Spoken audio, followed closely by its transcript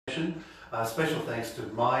session. Special thanks to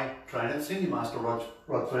my trainer, Senior Master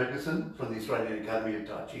Rod Ferguson from the Australian Academy of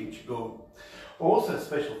Tai Chi and Qigong. Also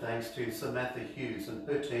special thanks to Samantha Hughes and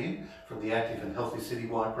her team from the Active and Healthy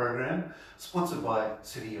Citywide program, sponsored by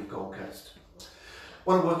City of Gold Coast. I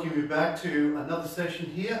want to welcome you back to another session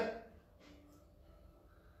here.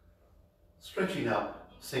 Stretching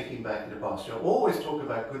up, sinking back into posture. Always talk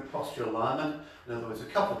about good posture alignment. In other words, a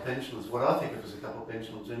couple of pendulums, what I think of as a couple of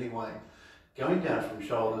pendulums anyway, going down from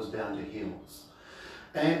shoulders down to heels.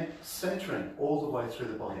 And centering all the way through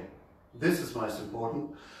the body. This is most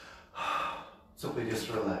important. Simply just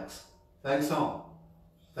relax. Thanks on.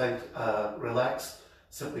 Relax,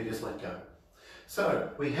 simply just let go. So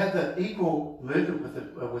we have that equal movement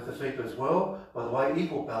with the feet as well. By the way,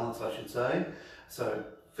 equal balance I should say. So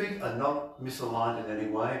feet are not misaligned in any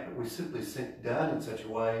way, but we simply sink down in such a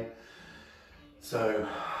way so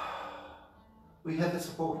we have the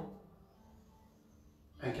support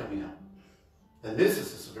and coming up. And this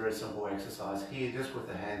is just a very simple exercise here, just with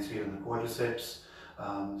the hands here in the quadriceps.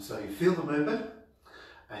 So you feel the movement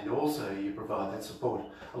and also you provide that support.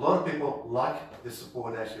 A lot of people like this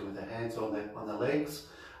support actually with their hands on the legs,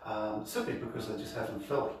 simply because they just haven't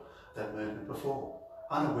felt that movement before,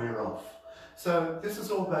 unaware of. So this is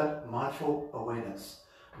all about mindful awareness.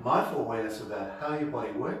 Mindful awareness about how your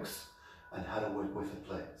body works and how to work with it,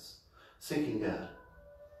 please. Sinking down.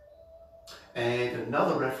 And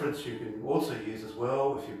another reference you can also use as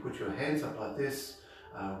well, if you put your hands up like this,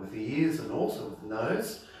 with the ears and also with the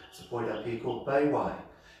nose, it's a point up here called Bai Wai.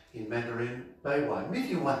 In Mandarin, Bai Wai. Meet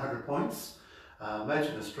you 100 points.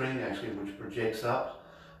 Imagine a string actually which projects up,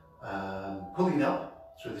 pulling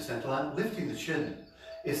up through the center line, lifting the chin,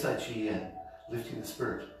 S-H-E-N, lifting the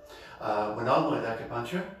spirit. When I learned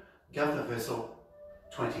acupuncture, governor vessel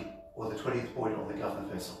 20, or the 20th point on the governor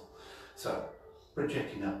vessel. So,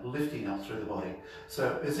 projecting up, lifting up through the body.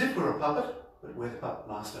 So, as if we're a puppet, but we're the puppet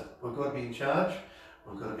master. We've got to be in charge,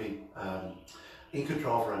 we've got to be in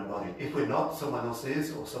control of our own body. If we're not, someone else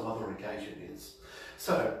is, or some other occasion is.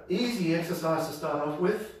 So, easy exercise to start off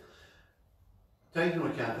with. Take into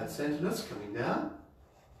account that centeredness, coming down,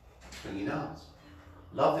 swinging arms.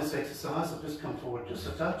 Love this exercise. I'll just come forward just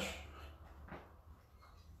a touch.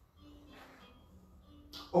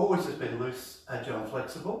 Always has been loose, agile and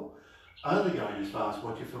flexible, only going as far as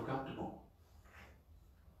what you feel comfortable.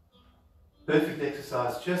 Perfect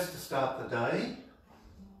exercise just to start the day.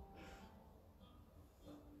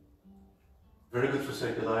 Very good for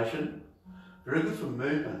circulation, very good for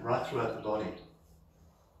movement right throughout the body.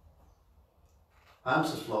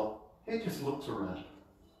 Arms just flop, head just looks around.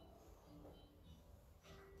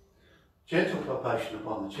 Gentle palpation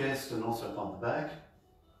upon the chest and also upon the back.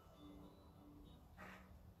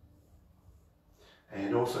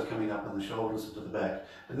 And also coming up on the shoulders and to the back.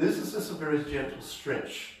 And this is just a very gentle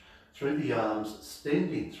stretch through the arms,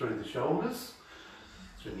 extending through the shoulders,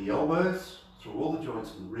 through the elbows, through all the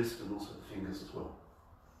joints in the wrist and also the fingers as well.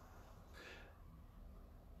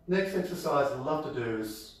 Next exercise I'd love to do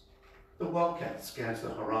is the wildcat, scans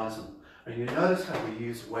the horizon. And you notice how we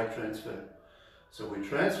use weight transfer. So we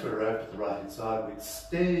transfer over to the right hand side, we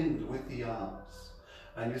extend with the arms.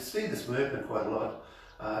 And you see this movement quite a lot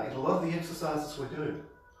in a lot of the exercises we do.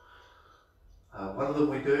 One of them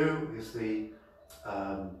we do is the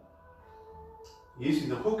using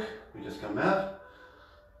the hook. We just come out,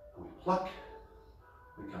 and we pluck,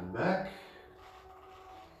 we come back,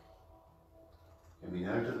 and we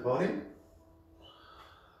over to the body,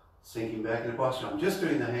 sinking back into posture. I'm just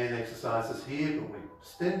doing the hand exercises here, but we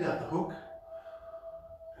extend out the hook,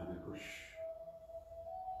 and we push.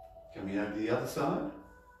 Coming over to the other side.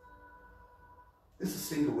 This is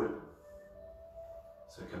single whip.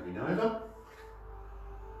 So coming over,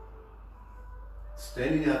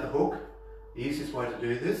 extending out the hook. The easiest way to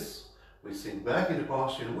do this, we sink back into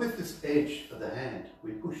posture, and with this edge of the hand,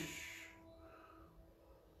 we push.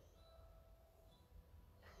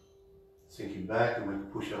 Sinking back, and we can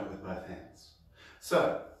push up with both hands.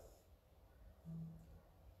 So,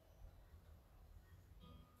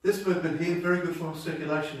 this movement here, very good for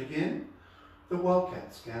circulation again. The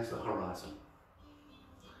wildcat scans the horizon.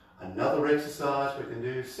 Another exercise we can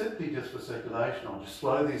do simply just for circulation. I'll just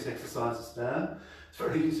slow these exercises down. It's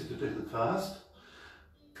very easy to do them fast.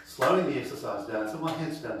 Slowing the exercise down, so my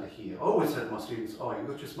hand's down to here. I always say to my students, oh, you've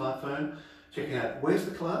got your smartphone, checking out where's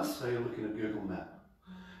the class, so you're looking at Google Map.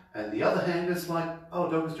 And the other hand is like,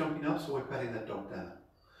 oh, dog is jumping up, so we're patting that dog down.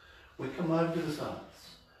 We come over to the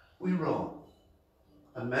sides. We roll.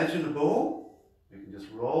 Imagine a ball. You can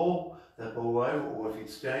just roll that ball over, or if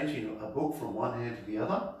it's changing a book from one hand to the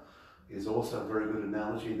other, is also a very good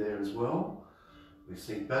analogy there as well. We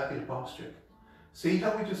sink back into posture. See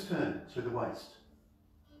how we just turn through the waist.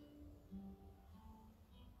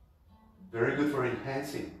 Very good for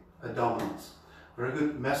enhancing abdominals. Very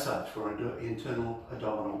good massage for internal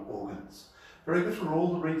abdominal organs. Very good for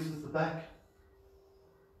all the regions of the back.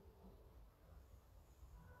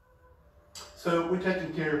 So we're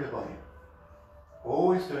taking care of the body.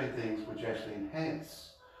 Always doing things which actually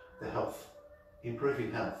enhance the health,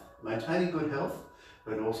 improving health, maintaining good health,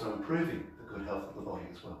 but also improving the good health of the body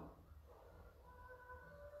as well.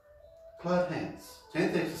 Cloud hands.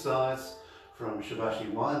 10th exercise from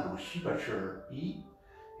Shibashi 1 or Shibashi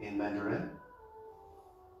in Mandarin.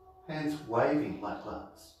 Hands waving like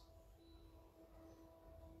clouds.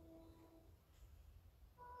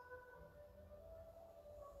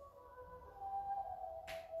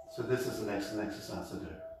 So this is an excellent exercise to do.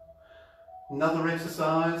 Another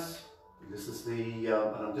exercise, this is the,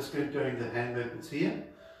 and I'm just doing the hand movements here.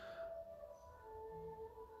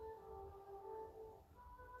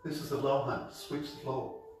 This is the Lohan, switch the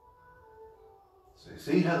floor. So you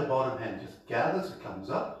see how the bottom hand just gathers, it comes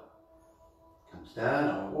up, comes down.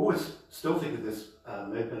 I always still think of this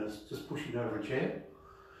movement as just pushing over a chair,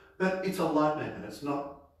 but it's a light movement, it's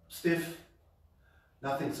not stiff,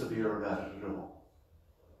 nothing severe about it at all.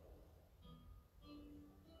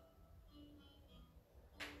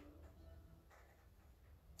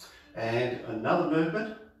 And another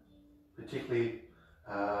movement, particularly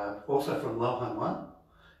also from Lohan 1,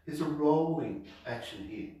 is a rolling action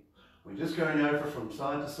here. We're just going over from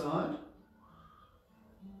side to side.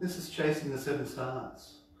 This is chasing the 7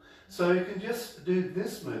 stars. So you can just do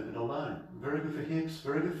this movement alone. Very good for hips,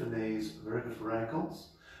 very good for knees, very good for ankles,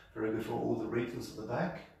 very good for all the regions of the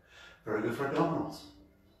back, very good for abdominals.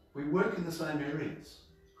 We work in the same areas.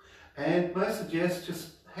 And most suggest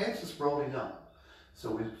just hands just rolling up. So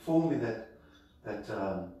we're forming that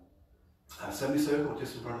semicircle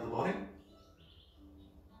just in front of the body.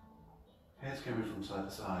 Hands coming from side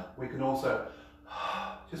to side. We can also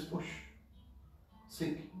just push,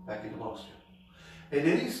 sink back into posture. At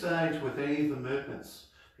any stage with any of the movements,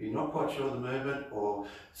 if you're not quite sure of the movement or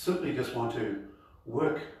simply just want to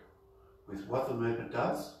work with what the movement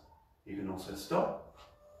does, you can also stop,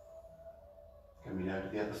 coming over to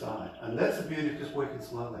the other side. And that's the beauty of just working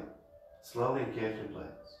slowly. Slowly and carefully,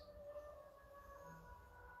 please.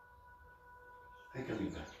 And coming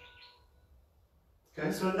back.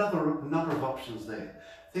 Okay, so another number of options there.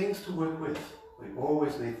 Things to work with. We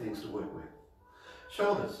always need things to work with.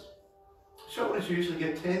 Shoulders. Shoulders usually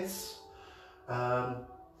get tense.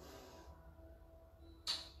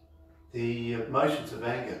 The emotions of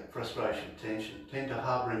anger, frustration, tension tend to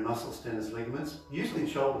harbour in muscles, tendons, ligaments, usually in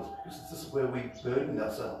shoulders, because this is where we burden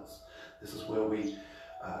ourselves. This is where we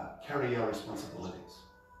carry our responsibilities.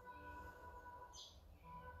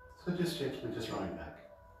 So just gently, just rowing back.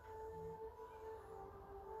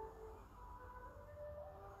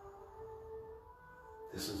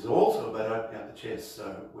 This is also about opening up the chest,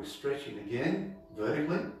 so we're stretching again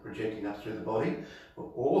vertically, projecting up through the body, but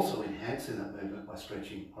also enhancing that movement by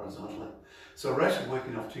stretching horizontally. So we're actually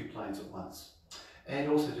working off 2 planes at once, and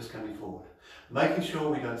also just coming forward. Making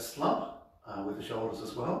sure we don't slump with the shoulders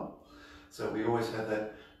as well, so we always have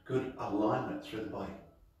that good alignment through the body,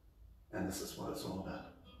 and this is what it's all about.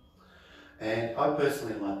 And I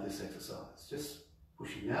personally like this exercise, just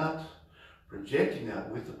pushing out, projecting out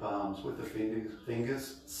with the palms, with the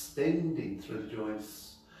fingers, extending through the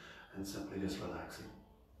joints, and simply just relaxing.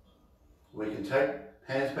 We can take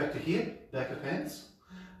hands back to here, back of hands,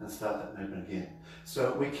 and start that movement again.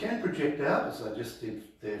 So we can project out, as I just did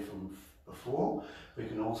there from before. We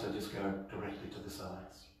can also just go directly to the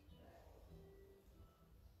sides.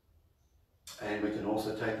 And we can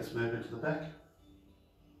also take this movement to the back.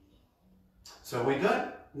 So we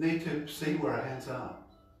don't need to see where our hands are,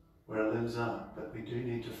 where our limbs are, but we do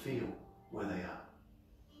need to feel where they are.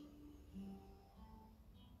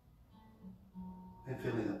 And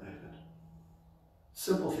feeling that movement.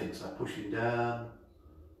 Simple things like pushing down,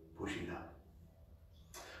 pushing up.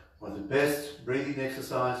 One of the best breathing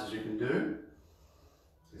exercises you can do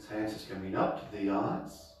is hands just coming up to the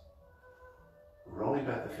eyes, rolling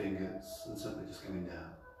back the fingers, and simply just coming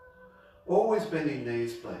down. Always bending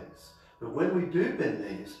knees, please. But when we do bend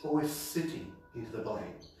knees, always sitting into the body.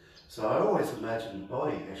 So I always imagine the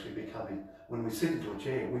body actually becoming, when we sit into a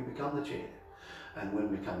chair, we become the chair. And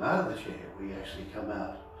when we come out of the chair, we actually come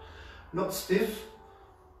out not stiff,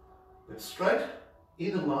 but straight,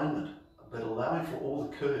 in alignment, but allowing for all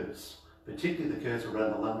the curves, particularly the curves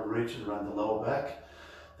around the lumbar region, around the lower back,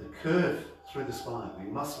 the curve through the spine.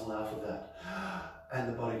 We must allow for that. And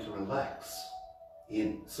the body to relax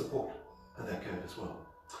in support of that curve as well.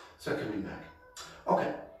 So coming back.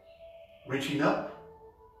 Okay, Reaching up,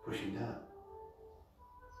 pushing down.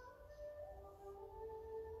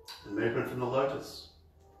 The movement from the lotus.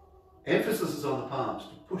 Emphasis is on the palms,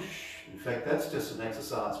 to push. In fact, that's just an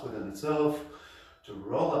exercise within itself, to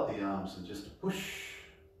roll up the arms and just to push,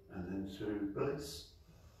 and then to release.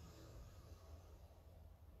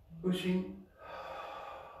 Pushing,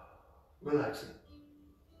 relaxing.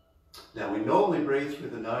 Now we normally breathe through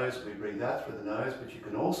the nose, we breathe out through the nose, but you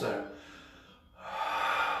can also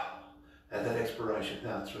have that expiration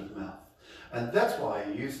down through the mouth. And that's why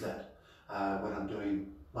I use that when I'm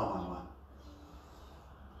doing Lohan.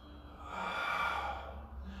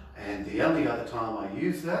 And the only other time I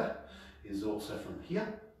use that is also from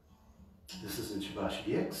here. This is in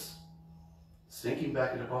Shivashi X, sinking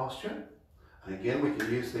back into posture. And again, we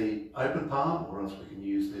can use the open palm, or else we can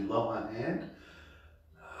use the Lohan hand.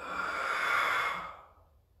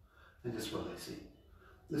 And just releasing.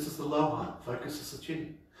 This is the Lohan, focuses the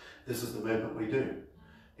chin. This is the movement we do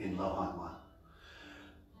in Lohan 1.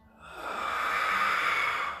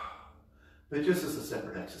 But just as a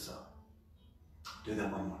separate exercise. Do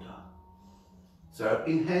that one more time. So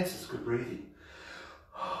enhances good breathing.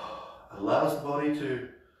 Allows the body to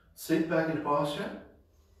sink back into posture.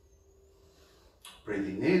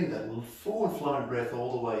 Breathing in, that little forward flowing breath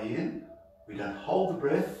all the way in. We don't hold the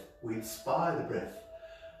breath, we inspire the breath.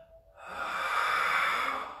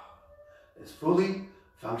 As fully,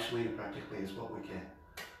 functionally and practically as what we can.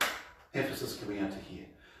 Emphasis coming out to here.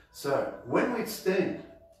 So when we extend,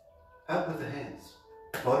 out with the hands.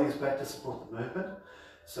 Body is back to support the movement.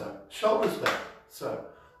 So shoulders back. So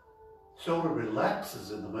shoulder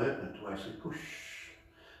relaxes in the movement to actually push.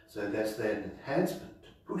 So that's that enhancement to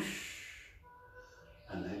push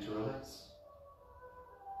and then to release.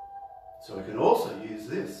 So we can also use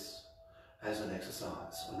this as an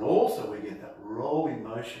exercise. And also we get that rolling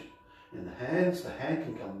motion in the hands. The hand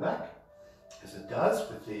can come back as it does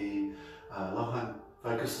with the Lohan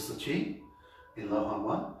focuses the chi in Lohan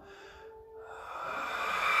 1.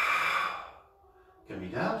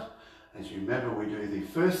 Coming out. As you remember, we do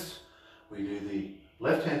the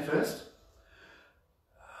left hand first.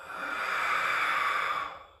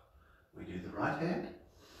 We do the right hand.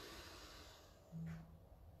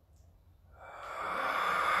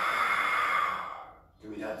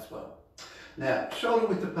 Coming out as well. Now, shoulder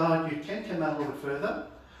width apart, you can come out a little bit further.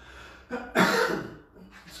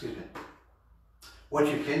 Excuse me. What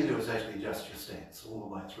you can do is actually adjust your stance all the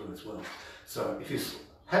way through as well. So if you're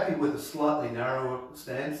happy with a slightly narrower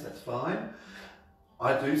stance, that's fine.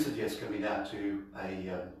 I do suggest coming out to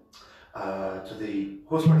the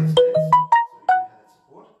horse riding stance, so you do have that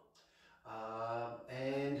support.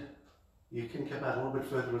 And you can come out a little bit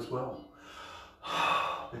further as well,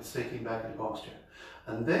 but sinking back into posture.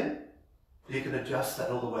 And then you can adjust that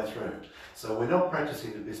all the way through. So we're not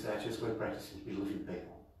practicing to be statues, we're practicing to be living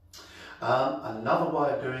people. Another way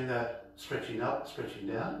of doing that, stretching up, stretching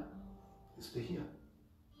down, is to here.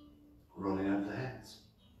 Rolling over the hands.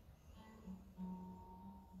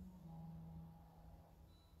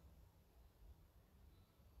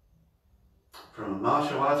 From a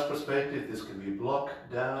martial arts perspective, this can be a block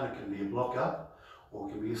down, it can be a block up, or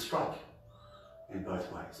it can be a strike in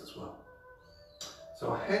both ways as well. So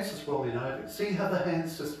our hands just rolling over. See how the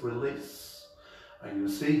hands just release. And you'll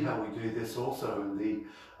see how we do this also in the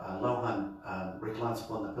Lohan reclines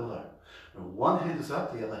upon the pillow. When one hand is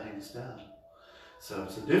up, the other hand is down. So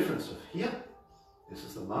it's a difference of here. This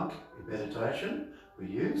is the monk in meditation we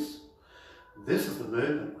use. This is the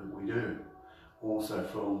movement we do also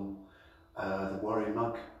from the warrior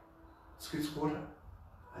monk scoot squatter,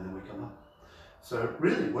 and then we come up. So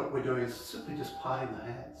really what we're doing is simply just parting the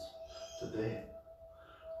hands to there.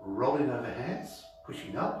 Rolling over hands,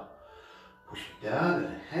 pushing up, pushing down,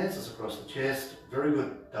 and enhances across the chest. Very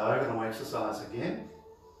good diagonal exercise again.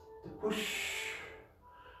 To push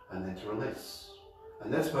and then to release.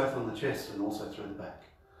 And that's both on the chest and also through the back.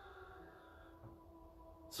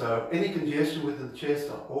 So any congestion within the chest,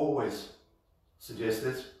 I always suggest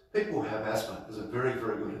this. People who have asthma is a very,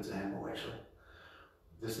 very good example actually.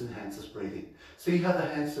 This enhances breathing. See how the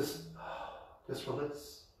hands just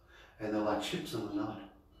release? And they're like ships in the night.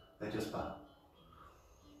 They just bow.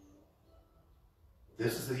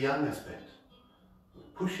 This is the yang aspect. We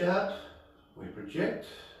push out, we project,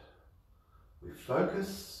 we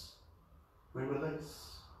focus, we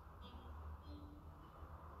release.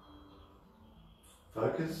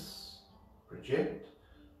 Focus, project,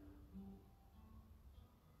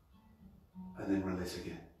 and then release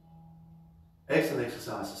again. Excellent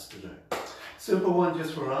exercises to do. Simple one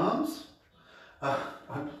just for arms. I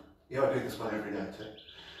do this one every day too.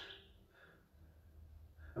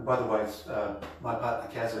 And by the way, it's my partner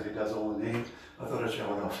Kazza who does all the kneeing. I thought I'd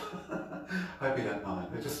show it off. Hope you don't mind.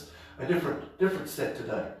 But just a different set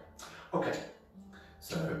today. Okay,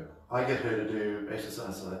 so I get her to do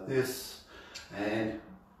exercises like this and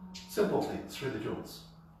simple things through the joints.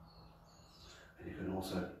 And you can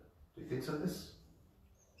also do things like this.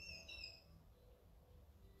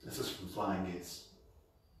 This is from flying gears.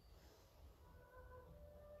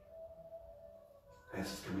 Hands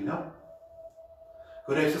is coming up.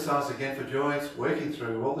 Good exercise again for joints, working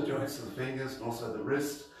through all the joints of the fingers and also the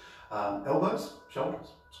wrist, elbows, shoulders.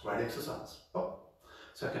 It's a great exercise. Oh,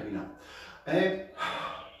 so coming up. And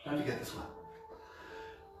don't forget this one.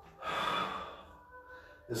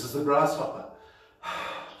 This is the grasshopper.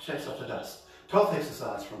 Shakes off the dust. 12th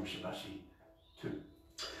exercise from Shibashi 2.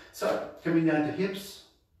 So, coming down to hips,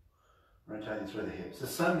 rotating through the hips. There's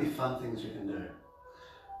so many fun things you can do.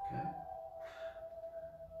 Okay.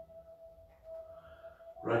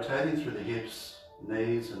 Rotating through the hips,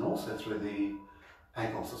 knees, and also through the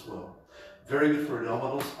ankles as well. Very good for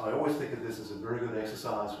abdominals. I always think of this as a very good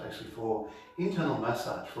exercise actually for internal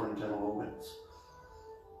massage for internal organs.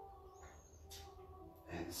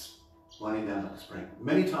 And winding down like a spring.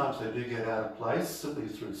 Many times they do get out of place simply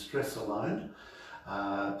through stress alone,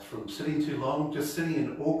 from sitting too long, just sitting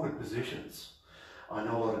in awkward positions. I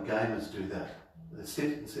know a lot of gamers do that. They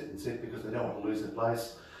sit and sit and sit because they don't want to lose their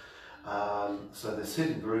place. So they sit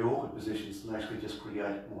in very awkward positions and actually just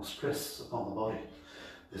create more stress upon the body.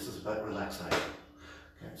 This is about relaxation.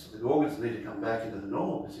 Okay, so the organs need to come back into the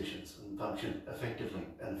normal positions and function effectively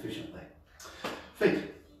and efficiently.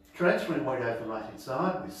 Feet. Transferring weight over the right hand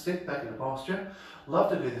side, we sit back into posture.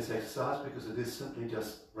 Love to do this exercise because it is simply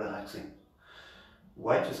just relaxing.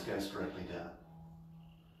 Weight just goes directly down.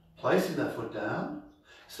 Placing that foot down.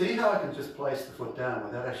 See how I can just place the foot down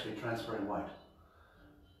without actually transferring weight.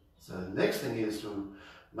 So the next thing is to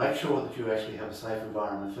make sure that you actually have a safe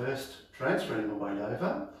environment first, transferring the weight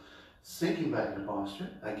over, sinking back into posture,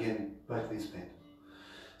 again, both knees bent.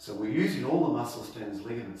 So we're using all the muscles, tendons,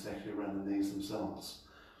 ligaments actually around the knees themselves.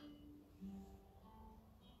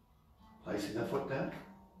 Placing the foot down.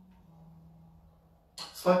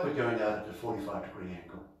 It's like we're going out at a 45-degree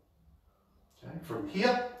angle. Okay. From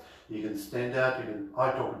here, you can stand out.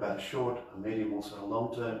 I talk about a short, a medium, also a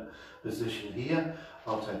long-term position here.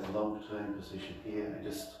 I'll take the long-term position here and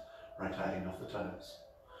just rotating off the toes.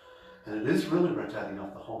 And it is really rotating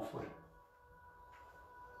off the whole foot.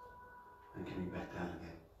 And coming back down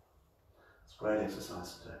again. It's a great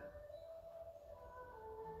exercise to do.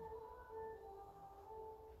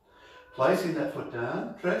 Placing that foot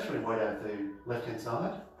down, transferring weight over the left-hand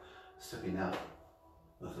side, stepping out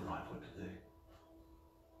with the right foot to do.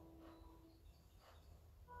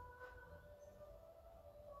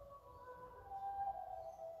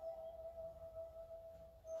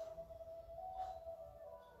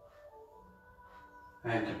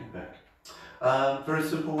 And coming back. Very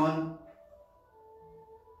simple one.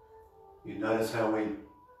 You notice how we,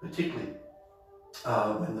 particularly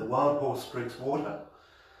when the wild horse drinks water,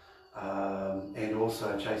 and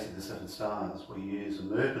also chasing the 7 stars, we use a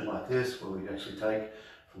movement like this where we actually take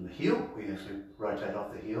from the heel, we actually rotate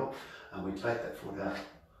off the heel, and we take that foot out.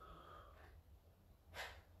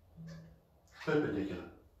 Perpendicular.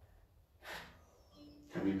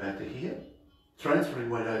 Coming back to here, transferring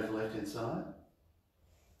weight over the left hand side,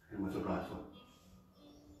 and with the right foot.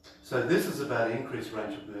 So this is about increased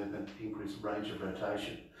range of movement, increased range of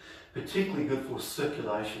rotation, particularly good for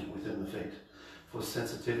circulation within the feet, for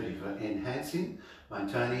sensitivity, for enhancing,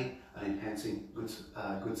 maintaining and enhancing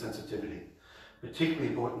good sensitivity. Particularly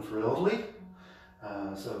important for elderly,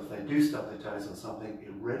 so if they do stub their toes on something,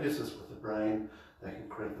 it registers with the brain, they can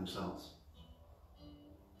correct themselves.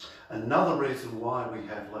 Another reason why we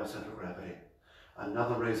have low centre of gravity,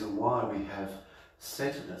 another reason why we have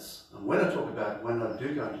centeredness. And when I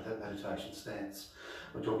do go into that meditation stance,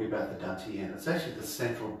 we're talking about the dantian. It's actually the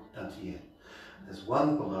central dantian. There's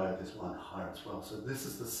one below, there's one higher as well. So this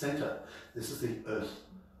is the center. This is the earth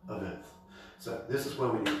of earth. So this is where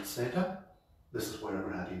we need to center. This is where a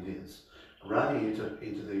grounding is. Grounding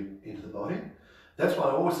into the body. That's why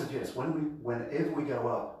I always suggest whenever we go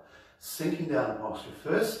up, sinking down in posture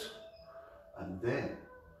first, and then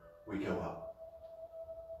we go up.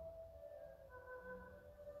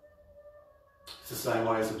 It's the same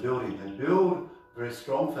way as a building. They build a very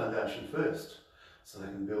strong foundation first, so they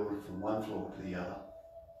can build it from one floor to the other.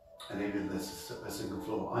 And even if there's a single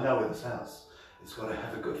floor. I know with this house, it's got to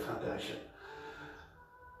have a good foundation.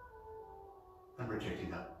 And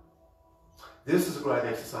projecting up. This is a great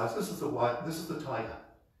exercise. This is the tiger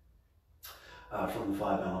from the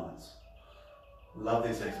 5 elements. Love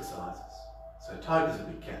these exercises. So So tiger's a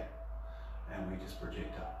big cat, and we just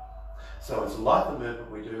project up. So it's like the movement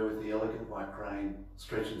we do with the elegant white crane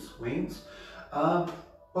stretch and swings.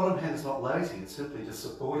 Bottom hand is not lazy, it's simply just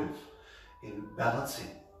supportive in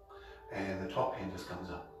balancing, and the top hand just comes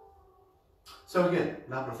up. So again, a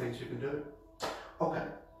number of things you can do. Okay,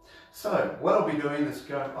 so what I'll be doing is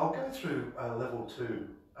I'll go through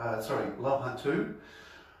Lohan 2,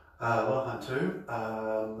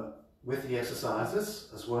 with the exercises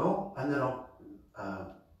as well, and then I'll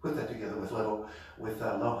put that together with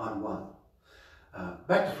Lohan 1.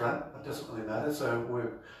 Back to front, it doesn't really matter, so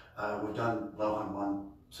we've done Lohan 1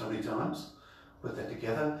 so many times, put that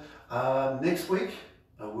together. Next week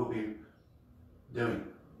we'll be doing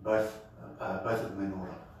both of them in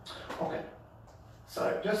order. Okay,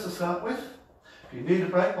 so just to start with, if you need a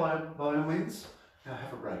break, by all means,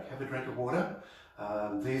 have a break, have a drink of water.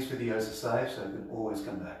 These videos are saved, so you can always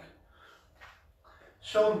come back.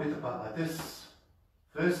 Shoulder width apart like this.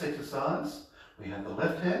 First exercise, we have the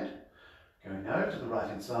left hand going over to the right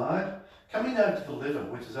hand side, coming over to the liver,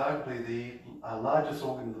 which is arguably the largest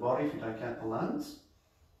organ in the body if you don't count the lungs.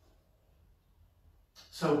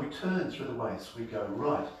 So we turn through the waist, we go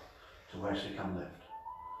right to actually come left.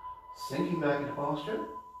 Sinking back into posture,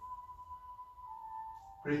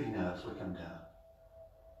 breathing out as we come down.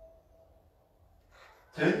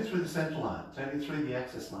 Turning through the central line, turning through the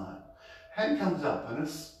axis line. Hand comes up and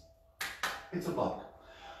it's a block.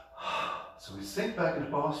 So we sink back into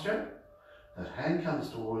posture. That hand comes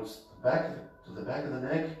towards the back of the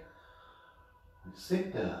neck. We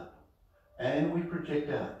sink down and we project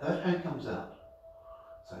out. That hand comes out.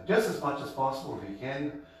 So just as much as possible, if you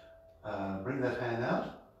can, bring that hand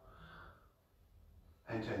out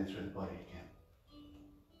and turn through the body again.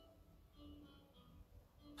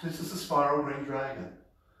 This is the spiral green dragon.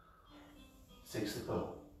 6 the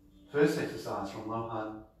pearl. First exercise from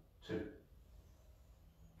Lohan 2.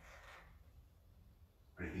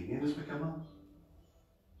 Breathing in as we come up.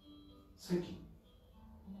 Sinking.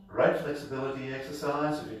 Great flexibility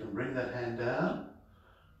exercise. If you can bring that hand down,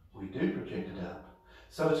 we do project it out.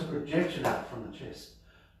 So it's a projection out from the chest.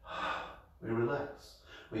 We relax.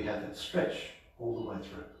 We have that stretch all the way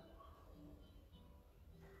through.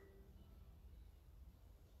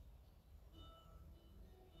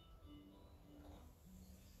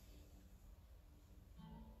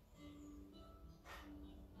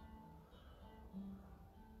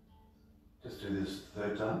 Just do this the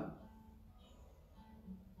third time.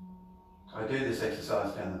 I do this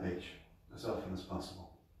exercise down the beach as often as possible.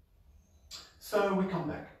 So we come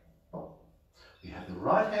back. We have the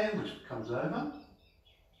right hand which comes over.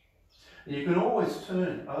 And you can always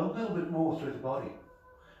turn a little bit more through the body,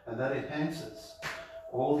 and that enhances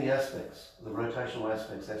all the aspects, the rotational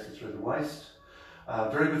aspects actually through the waist.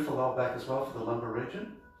 Very good for lower back as well, for the lumbar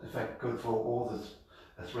region. In fact, good for all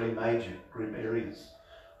the 3 major group areas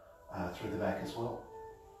through the back as well.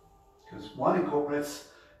 Because one incorporates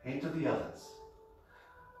into the others.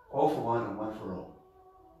 All for one and one for all.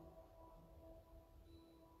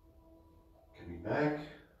 Coming back,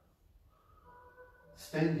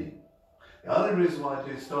 standing. The only reason why I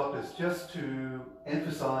do stop is just to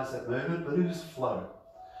emphasize that movement, but it is flow.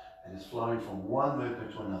 It is flowing from one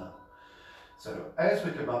movement to another. So as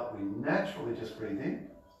we come up, we naturally just breathe in,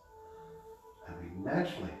 and we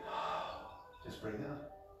naturally just breathe out.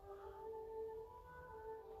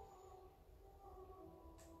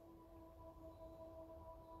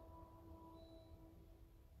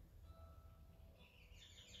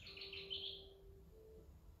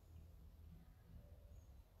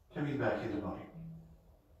 Coming back into the body.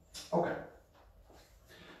 Okay.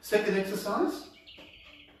 Second exercise.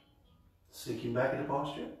 Sinking back into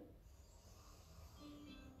posture.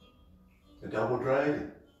 The double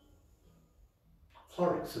dragon.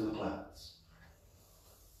 Florix in the clouds.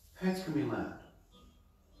 Hands can be loud.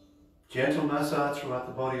 Gentle massage throughout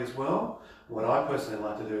the body as well. What I personally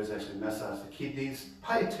like to do is actually massage the kidneys.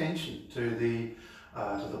 Pay attention to the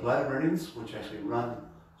bladder meridians, which actually run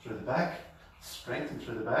through the back. Strengthen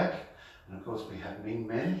through the back, and of course we have Ming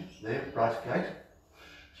Men there, bright gate,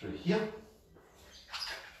 through here.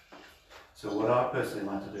 So what I personally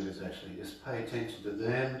like to do is actually just pay attention to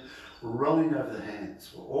them, rolling over the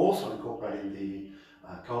hands. We're also incorporating the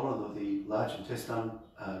colon or the large intestine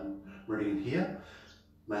meridian here,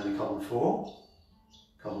 mainly colon 4,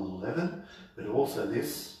 colon 11, but also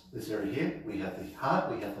this area here. We have the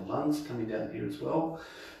heart, we have the lungs coming down here as well.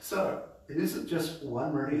 So it isn't just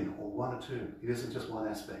one meridian or 1 or 2. It isn't just one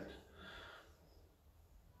aspect.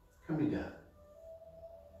 Coming down.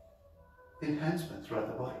 Enhancement throughout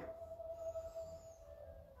the body.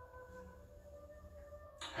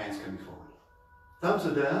 Hands coming forward. Thumbs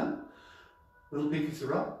are down. Little pinkies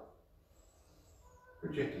are up.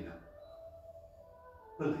 Projecting up.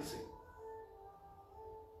 Releasing.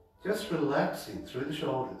 Just relaxing through the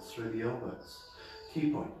shoulders, through the elbows.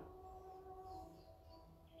 Key point.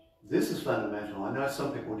 This is fundamental. I know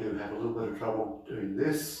some people do have a little bit of trouble doing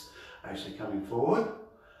this, actually coming forward.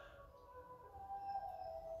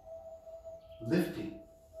 Lifting,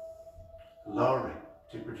 lowering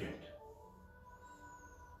to project.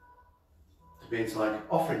 To me, it's like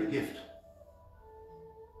offering a gift.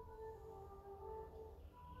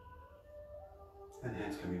 And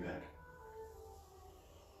hands coming back.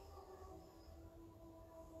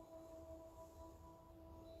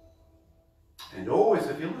 And always,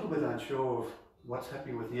 if you're a little bit unsure of what's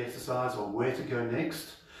happening with the exercise or where to go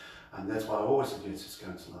next, and that's why I always suggest just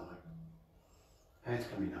going slowly. Hands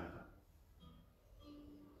coming over.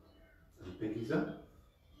 Little pinkies up.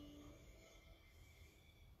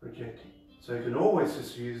 Projecting. So you can always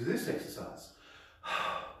just use this exercise.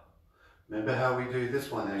 Remember how we do this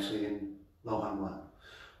one actually in Lohan 1.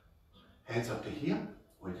 Hands up to here.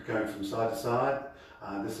 We're going from side to side.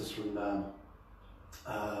 This is from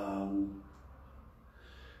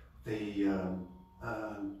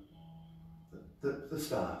the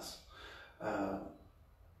stars.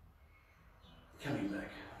 Coming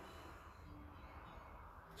back.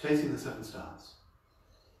 Chasing the 7 stars.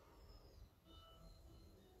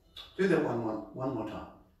 Do that one more time.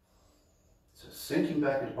 So sinking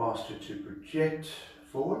back into posture to project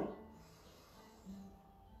forward.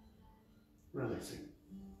 Releasing.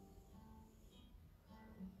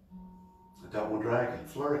 A double dragon,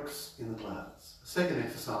 florix in the clouds. Second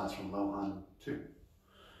exercise from Lohan 2.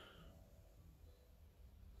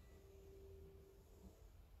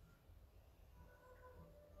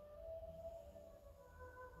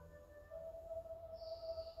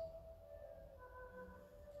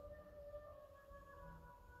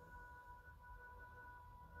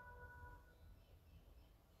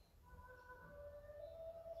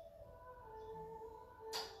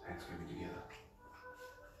 Hands coming together.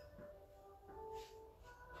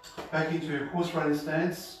 Back into horse riding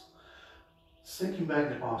stance, sinking back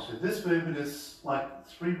into posture. This movement is like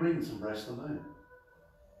 3 rings embrace the moon.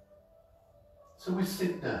 So we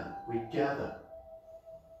sit down, we gather.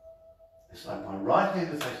 It's like my right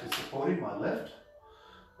hand is actually supporting my left.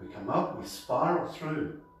 We come up, we spiral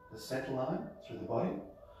through the center line, through the body.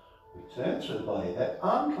 We turn through the body. That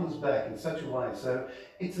arm comes back in such a way, so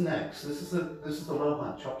it's an axe. This is the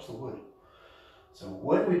Lohan, chops the wood. So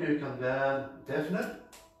when we do come down, definite,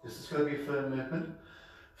 this is going to be a firm movement.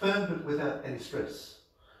 Firm but without any stress.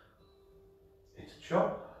 It's a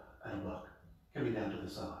chop and a block. Coming down to the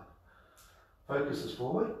side. Focus is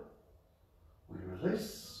forward. We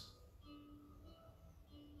release.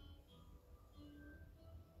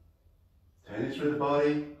 Turning through the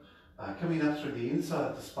body. Coming up through the inside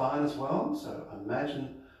of the spine as well. So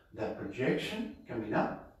imagine that projection coming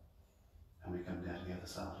up. And we come down to the other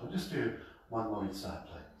side. We'll just do one more inside,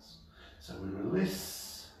 please. So we release.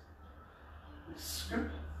 We scoop.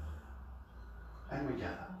 And we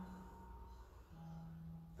gather.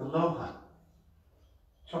 The Lohan.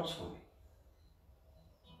 Chops for me.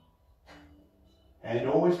 And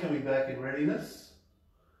always coming back in readiness.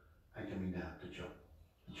 And coming down to chop.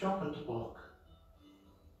 Chop and to block.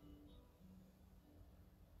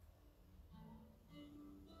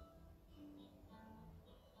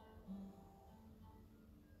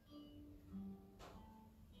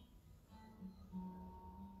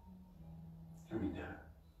 Coming down.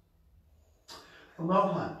 The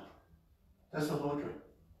Lohan does the laundry,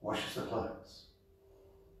 washes the clothes.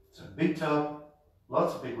 So big tub,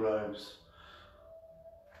 lots of big robes,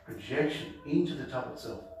 projection into the tub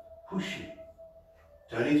itself, pushing,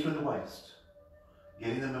 turning through the waist,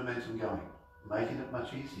 getting the momentum going, making it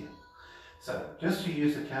much easier. So just to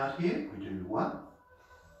use the count here, we do 1.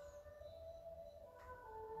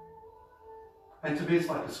 And to me it's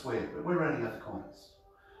like a square, but we're rounding out the corners.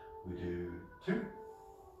 We do 2.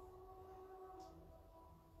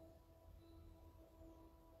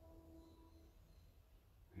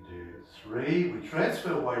 We do 3. We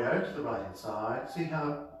transfer weight out to the right hand side. See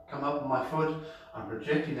how I come up on my foot? I'm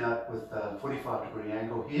projecting out with a 45-degree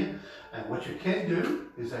angle here. And what you can do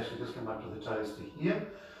is actually just come up to the toes to here.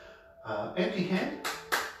 Empty hand,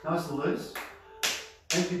 nice and loose.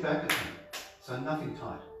 Empty back at hand, so nothing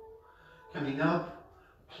tight. Coming up,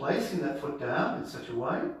 placing that foot down in such a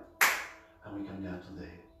way, and we come down to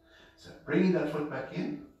there. So bringing that foot back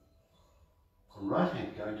in, right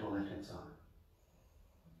hand going to our left hand side.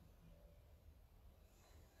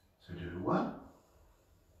 So do 1,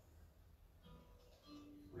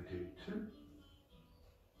 we do 2,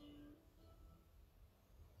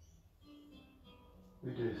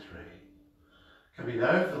 We do 3. Coming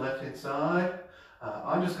over to the left hand side,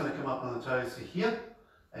 I'm just going to come up on the toes to here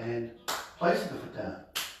and placing the foot down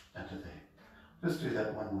to there. Just do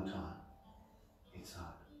that one more time. Inside.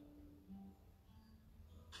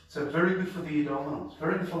 So very good for the abdominals,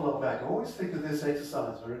 very good for lower back. I always think of this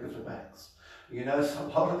exercise very good for backs. You notice a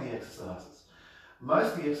lot of the exercises.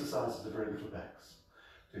 Most of the exercises are very good for backs.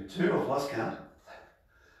 Do 2, I've lost count.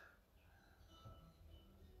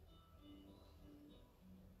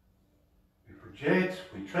 We project,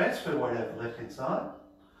 we transfer weight over the left hand side,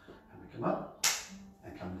 and we come up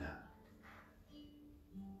and come down.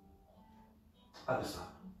 Other side.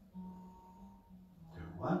 Do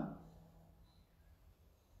 1.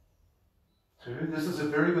 2. This is a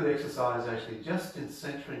very good exercise actually just in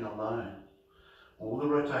centering alone. All the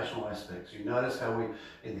rotational aspects. You notice how we,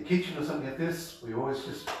 in the kitchen or something like this, we always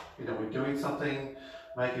just, we're doing something,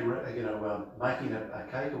 making a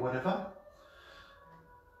cake or whatever.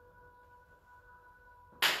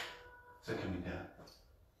 So coming down.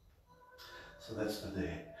 So that's for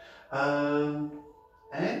there.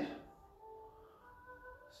 And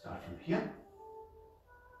start from here.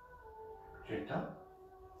 Project up.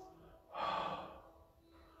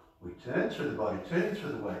 We turn through the body, turning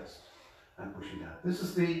through the waist and pushing down. This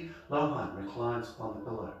is the Lohan, reclines upon the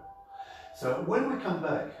pillow. So when we come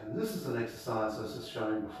back, and this is an exercise I was just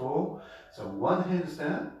showing before, so one hand is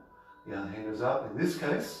down, the other hand is up. In this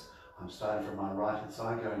case, I'm starting from my right hand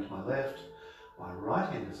side, going to my left, my right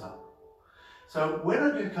hand is up. So when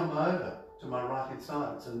I do come over to my right hand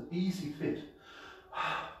side, it's an easy fit.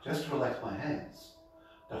 Just to relax my hands,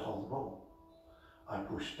 to hold the ball. I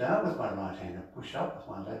push down with my right hand and push up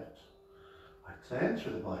with my left. I turn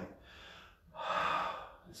through the body.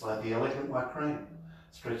 It's like the elegant white crane.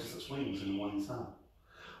 Stretches its wings in the morning sun.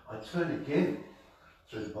 I turn again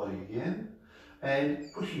through the body again and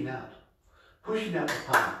pushing out. Pushing out the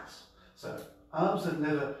palms. So arms are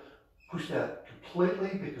never pushed out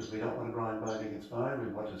completely because we don't want to grind bone against bone.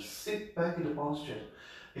 We want to sit back into posture.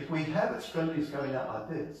 If we have extremities going out like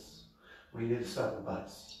this, we need a stable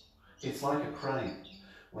base. It's like a crane.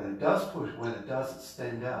 When it does push, when it does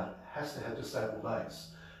stand out, it has to have a stable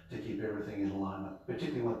base to keep everything in alignment,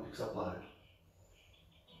 particularly when it picks up load.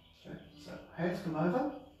 Okay, so hands come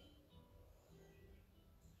over.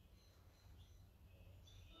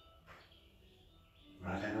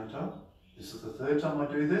 Right hand on top. This is the 3rd time I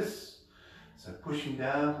do this. So pushing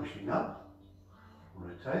down, pushing up,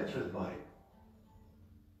 rotate through the body,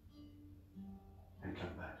 and come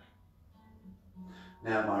back.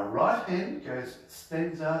 Now my right hand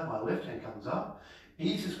extends out, my left hand comes up.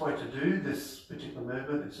 Easiest way to do this particular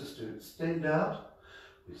movement is just to extend out,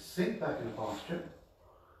 we sink back into posture,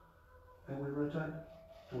 and we rotate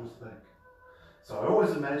towards the back. So I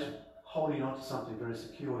always imagine holding on to something very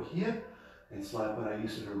secure here. It's like when I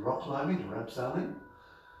used to do rock climbing, to abseiling.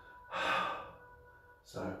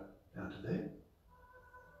 So down to there,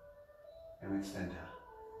 and we extend out.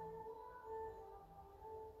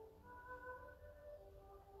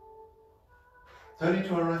 Turning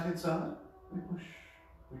to our right hand side, we push,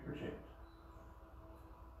 we project.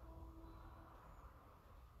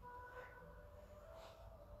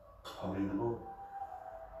 Holding the ball.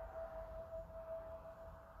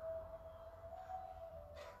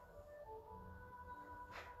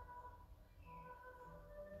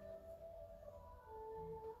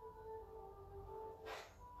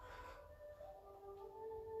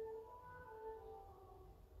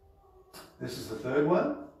 This is the 3rd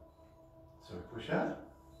one. So we push out,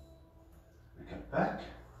 we come back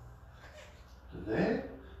to there.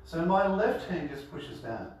 So my left hand just pushes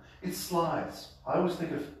down. It slides. I always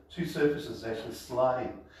think of 2 surfaces actually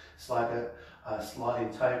sliding. It's like a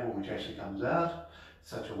sliding table which actually comes out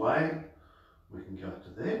such a way we can go up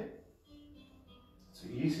to there. It's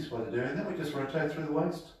the easiest way to do it. And then we just rotate through the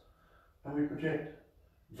waist and we project.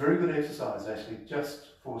 Very good exercise actually, just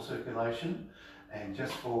for circulation and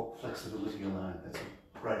just for flexibility alone. That's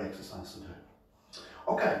a great exercise to do.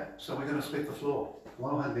 Okay, so we're going to split the floor.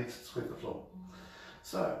 Lohan needs to split the floor.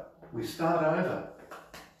 So we start over.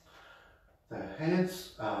 The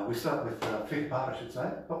hands, we start with feet apart, I should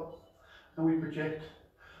say, and we project.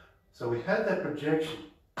 So we have that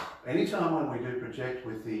projection. Anytime when we do project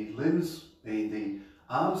with the limbs, the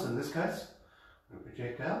arms in this case, we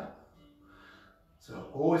project out. So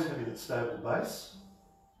always having that stable base.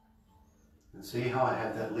 And see how I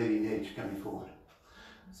have that leading edge coming forward.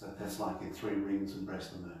 So that's like in 3 rings and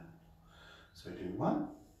breast and moon. So we do 1.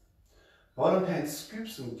 Bottom hand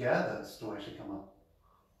scoops and gathers to actually come up.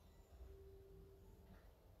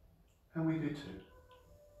 And we do 2.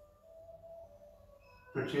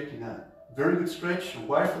 Projecting out. Very good stretch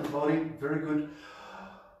away from the body. Very good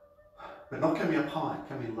but not coming up high,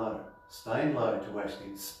 coming low. Staying low to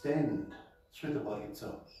actually extend through the body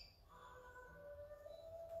itself.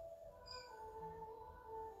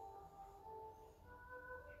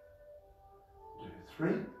 Do 3.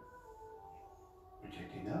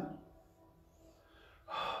 Projecting out.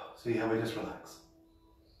 See how we just relax.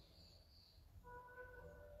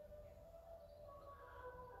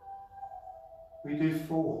 We do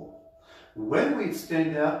 4. When we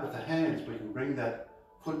extend out with the hands, we can bring that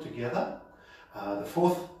foot together. The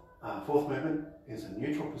fourth movement is a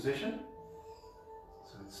neutral position.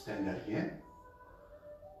 So extend out again.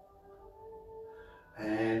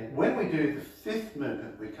 And when we do the 5th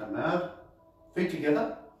movement, we come out, feet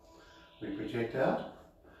together, we project out,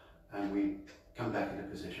 and we come back into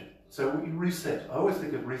position. So we reset. I always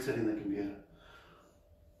think of resetting the computer.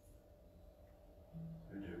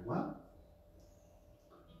 We do 1.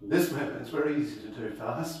 This movement is very easy to do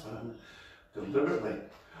fast, but I'm deliberately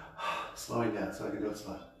slowing down so I can do it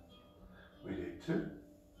slow. We do 2.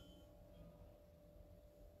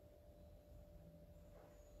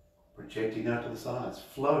 Projecting out to the sides.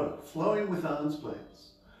 Flowing with arms,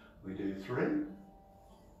 please. We do 3.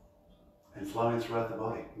 And flowing throughout the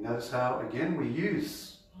body. Notice how, again, we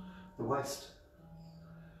use the waist.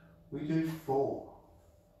 We do 4.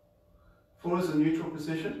 4 is a neutral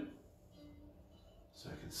position. So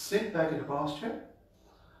you can sink back into posture.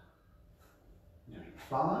 Doing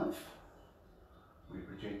 5. We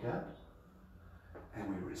project out. And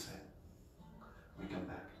we reset. We come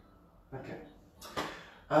back. Okay.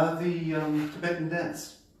 The Tibetan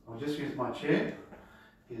dance. I'll just use my chair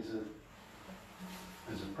as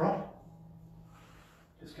a prop.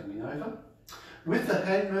 Just coming over. With the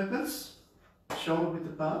hand movements, shoulder width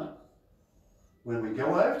apart. When we go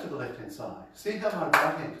over to the left hand side, see how my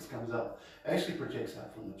right hand just comes up, actually projects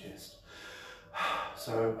out from the chest.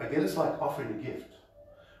 So again, it's like offering a gift.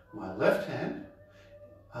 My left hand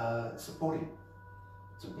supporting.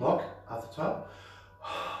 It's a block at the top.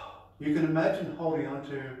 You can imagine holding on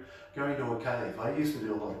to going to a cave. I used to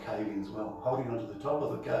do a lot of caving as well. Holding onto the top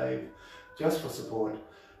of the cave just for support,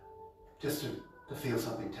 just to feel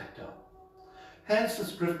something tactile. Hands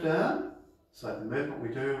just drift down. So the movement we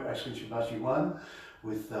do actually in Shibashi 1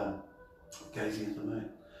 with gazing at the moon.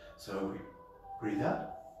 So we breathe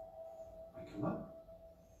out, we come up.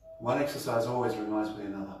 One exercise always reminds me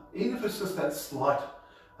of another. Even if it's just that slight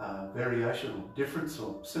variation or difference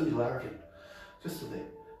or similarity, just to there.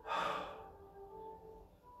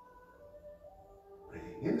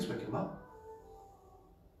 Breathing in as we come up.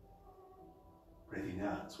 Breathing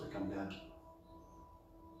out as we come down.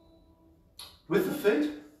 With the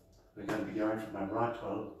feet, we're going to be going from our right to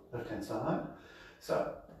our left hand side.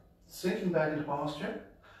 So, sinking back into posture,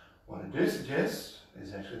 what I do suggest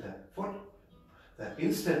is actually that foot, that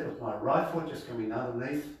instep of my right foot just coming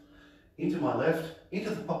underneath, into my left, into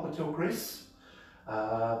the popliteal crease.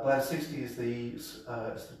 Bladder 60 is the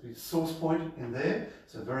source point in there.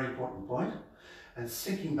 It's a very important point. And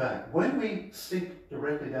sinking back. When we sink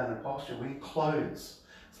directly down in posture, we enclose.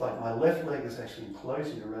 It's like my left leg is actually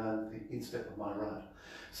enclosing around the instep of my right.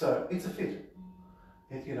 So it's a fit.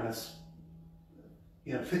 It's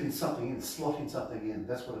fitting something in, slotting something in.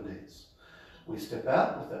 That's what it is. We step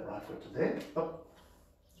out with that right foot to there, up,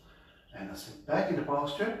 and I sink back into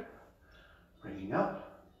posture, bringing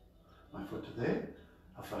up my foot to there.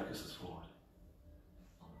 Our focus is forward.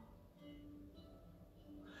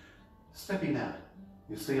 Stepping out.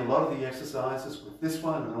 You see a lot of the exercises with this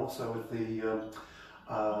one and also with the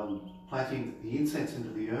planting the incense into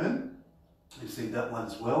the urn. You see that one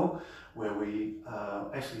as well, where we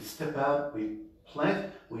actually step out, we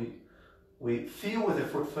plant, we feel with the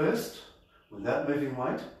foot first, without moving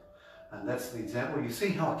weight, and that's the example. You see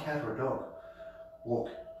how a cat or a dog walk.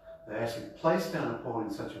 They actually place down a paw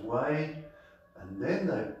in such a way, and then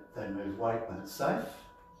they move weight when it's safe,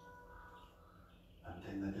 and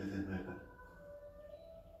then they do their movement.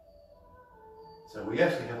 So we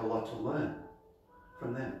actually have a lot to learn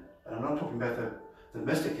from them. And I'm not talking about the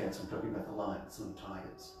domestic cats, I'm talking about the lions and the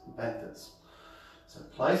tigers and panthers. So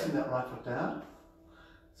placing that right foot down,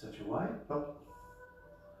 such a way, up,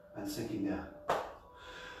 and sinking down.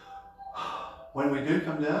 When we do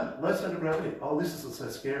come down, no center of gravity. Oh, this isn't so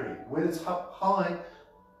scary. When it's up high,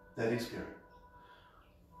 that is scary.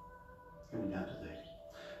 Coming down to there.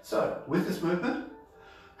 So, with this movement,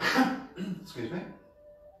 excuse me,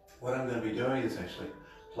 what I'm going to be doing is actually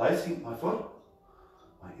placing my foot,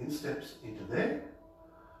 my insteps into there,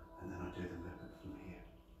 and then I do the movement from here.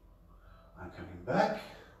 I'm coming back.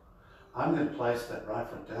 I'm going to place that right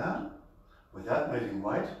foot down without moving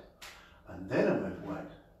weight, and then I move weight.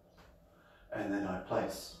 And then I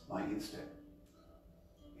place my instep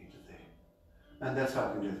into there. And that's how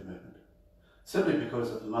I can do the movement. Simply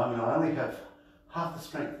because at the moment I only have half the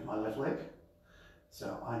strength in my left leg,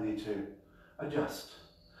 so I need to adjust.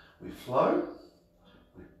 We flow,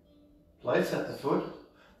 we place at the foot.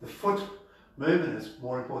 The foot movement is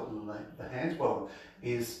more important than the hands. Well,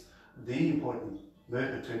 is the important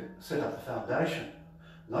movement to set up the foundation,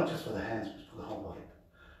 not just for the hands, but for the whole body.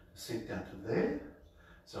 Sink down to there.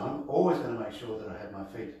 So I'm always going to make sure that I have my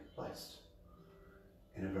feet placed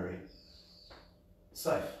in a very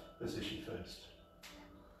safe position first.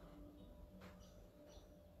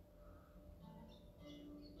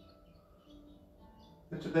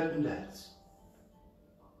 The Tibetan dance.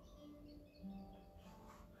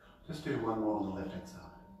 Just do one more on the left hand side.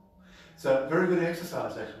 So very good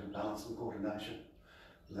exercise actually, balance and coordination.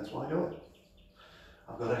 And that's why I do it.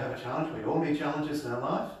 I've got to have a challenge. We all need challenges in our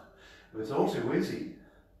life. If it's all too easy,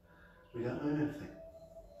 we don't learn anything.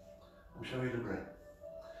 I'm sure you'd agree.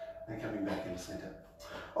 And coming back into centre.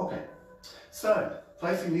 Okay, so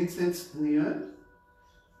placing the incense in the urn.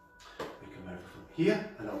 We come over from here,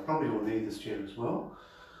 and I'll probably will need this chair as well.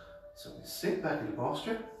 So we sink back into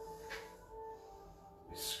posture.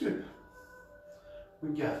 We scoop. We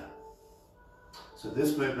gather. So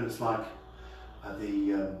this movement is like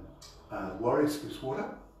the warrior scoops water.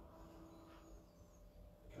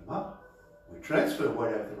 Come up. We transfer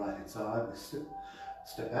weight over the right hand side. We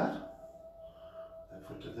step out. That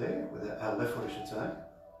foot to there, with our left foot I should say.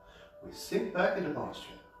 We sink back into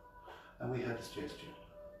posture. And we have this gesture.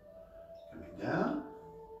 Coming down.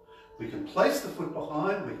 We can place the foot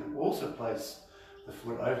behind. We can also place the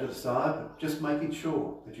foot over to the side, but just making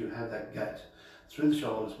sure that you have that gate. Through the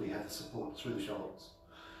shoulders, we have the support through the shoulders.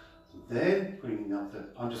 Then bringing up the,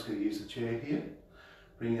 I'm just going to use the chair here,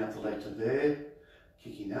 bringing up the leg to there,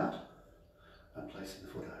 kicking out, and placing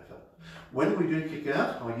the foot over. When we do kick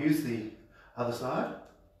out, I'll use the other side,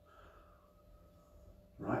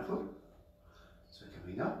 right foot, so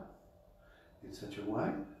coming up in such a way,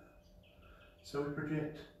 so we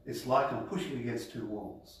project. It's like I'm pushing against two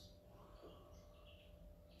walls.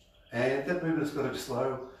 And that movement has got to be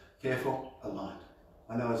slow, careful, aligned.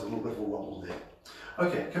 I know there's a little bit of a wobble there.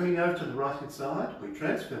 Okay, coming over to the right hand side, we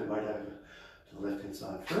transfer weight over to the left hand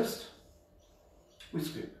side first. We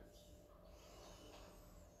scoop.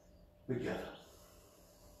 We gather.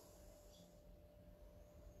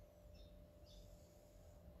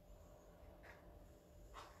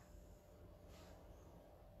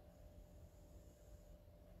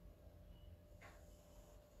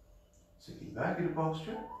 Sinking back into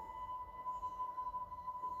posture.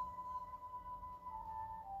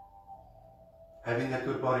 Having that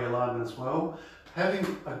good body alignment as well.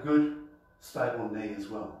 Having a good stable knee as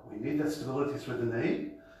well. We need that stability through the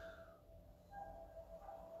knee.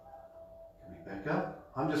 Coming back up.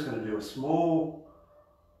 I'm just going to do a small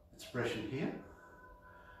expression here.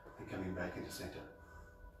 And coming back into centre.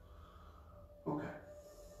 Okay.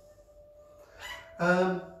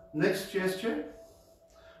 Next gesture.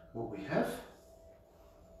 What we have.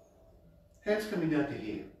 Hands coming down to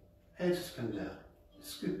here. Hands just come down.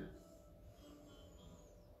 Scoop.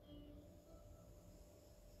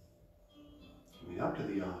 Coming up to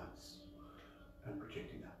the eyes and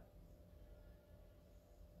projecting up.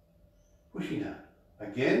 Pushing out.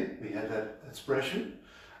 Again, we have that expression.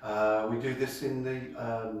 We do this in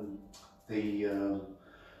the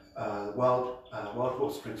wild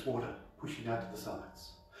horse drinks water, pushing out to the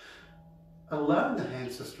sides. Allowing the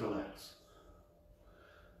hands just to relax.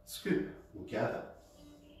 Scoop and gather.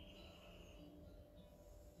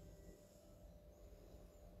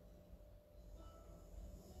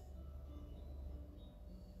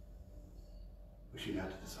 Pushing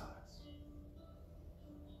out to the sides.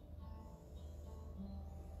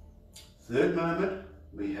 Third moment,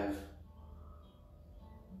 we have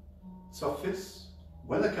soft fists.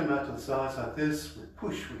 When they come out to the sides like this, we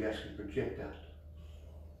push, we actually project out.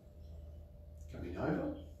 Coming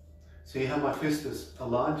over. See how my fist is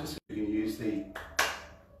aligned, just so you can use the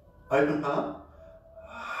open palm.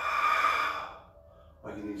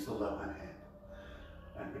 Or you can use the Lohan hand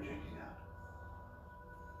and projecting out.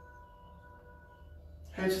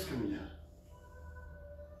 Hands just coming down.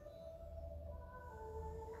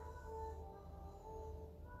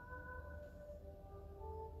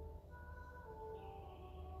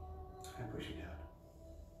 And pushing out.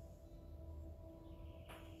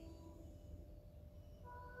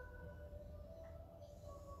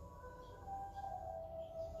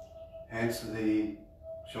 Hands to the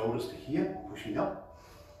shoulders to here, pushing up.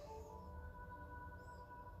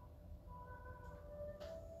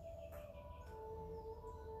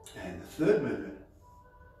 And the third movement,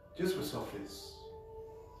 just with soft fists.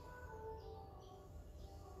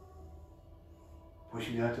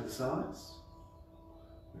 pushing out to the sides.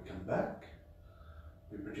 We come back,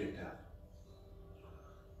 we project out.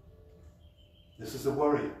 This is the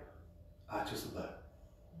warrior, arches the bow.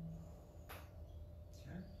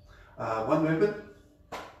 Okay. One movement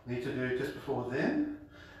need to do just before then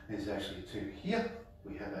is actually to here.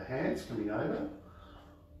 We have our hands coming over.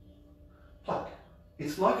 Pluck.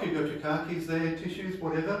 It's like you've got your car keys there, tissues,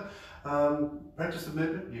 whatever. Practice the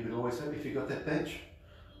movement. You can always have, if you've got that bench,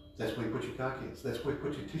 that's where you put your car keys. That's where you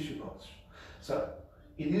put your tissue box. So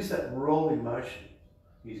it is that rolling motion,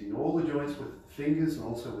 using all the joints with the fingers and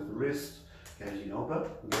also with the wrist, engaging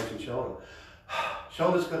elbow, engaging shoulder.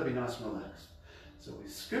 Shoulder's got to be nice and relaxed. So we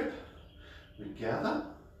skip, we gather.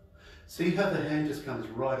 See how the hand just comes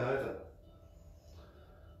right over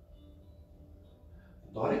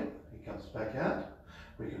the body. It comes back out.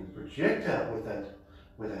 We can project out with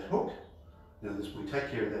that hook. Now we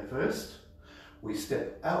take care of that first. We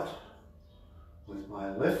step out with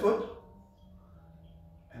my left foot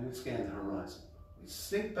and we scan the horizon. We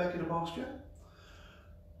sink back into posture.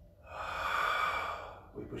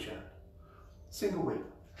 We push out. Single whip.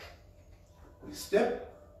 We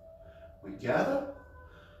step. We gather.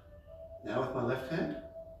 Now with my left hand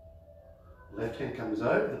comes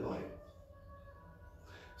over the body.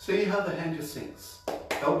 See how the hand just sinks.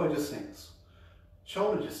 Elbow just sinks.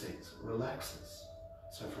 Shoulder just sinks. Relaxes.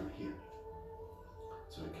 So from here.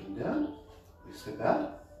 So we come down. We step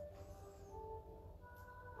out.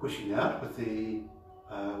 Pushing out with the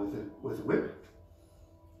whip.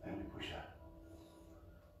 And we push out.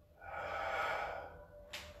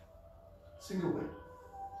 Single whip.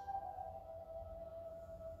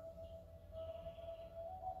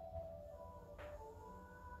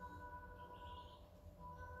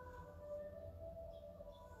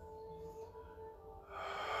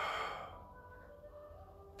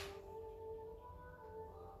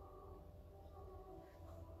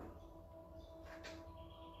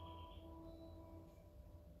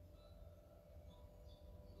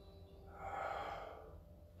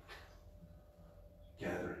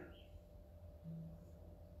 Gathering.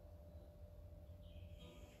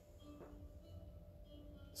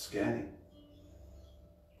 Scanning.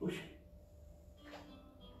 Pushing.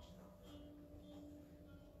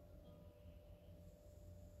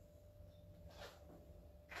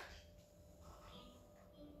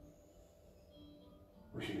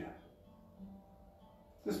 Pushing out.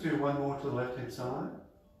 Let's do one more to the left hand side.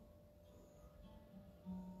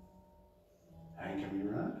 Hand coming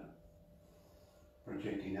around.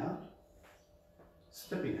 Projecting out.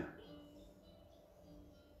 Stepping out.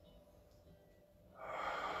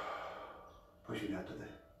 Pushing out to there.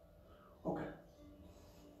 Okay.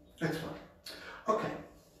 That's fine. Okay.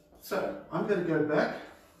 So I'm going to go back.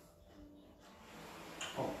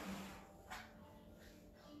 Oh.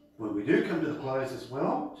 When we do come to the close as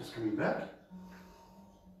well, just coming back,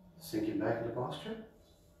 sinking back into posture.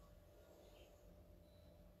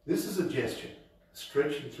 This is a gesture,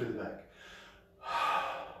 stretching through the back.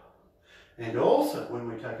 And also when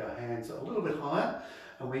we take our hands a little bit higher,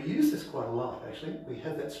 and we use this quite a lot actually, we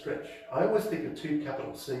have that stretch. I always think of two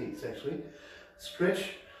capital C's actually.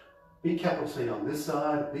 Stretch, B capital C on this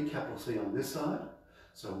side, B capital C on this side.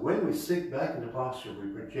 So when we sink back into posture, we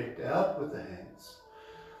project out with the hands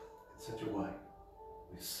in such a way.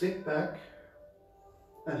 We sink back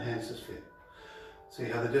and hands just fit. See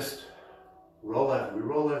how they just roll over. We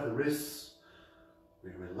roll over the wrists.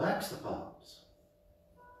 We relax the palms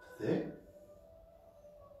to there.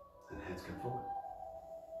 And hands come forward.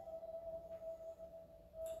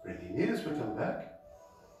 Breathing in as we come back.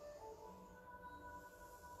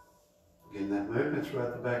 Again, that movement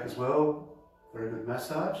throughout the back as well. Very good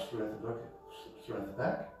massage throughout the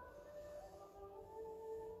back.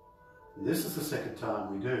 And this is the second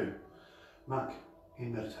time we do monk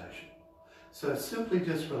in meditation. So it's simply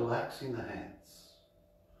just relaxing the hands.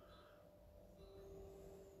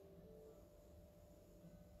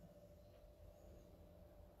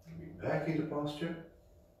 Coming back into posture.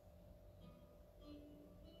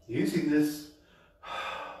 Using this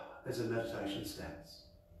as a meditation stance.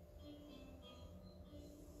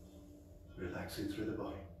 Relaxing through the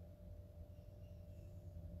body.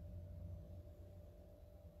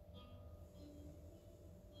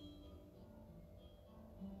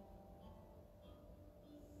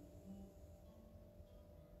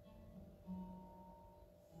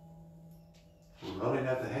 We're rolling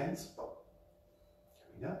out the hands.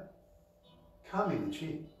 Coming up. Calming the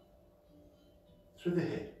chin. Through the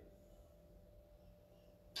head.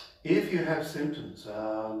 If you have symptoms,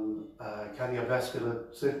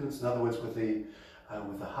 cardiovascular symptoms, in other words with the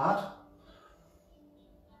heart,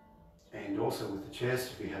 And also with the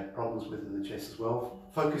chest, if you have problems within the chest as well,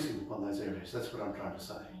 focusing upon those areas. That's what I'm trying to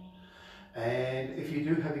say. And if you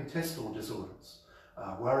do have intestinal disorders,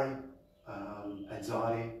 worry,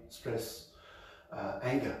 anxiety, stress,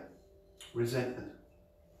 anger, resentment,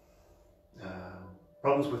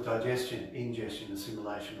 problems with digestion, ingestion,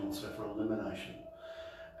 assimilation, also for elimination,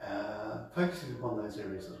 focusing upon those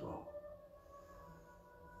areas as well.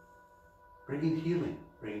 Bringing healing,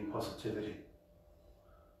 bringing positivity,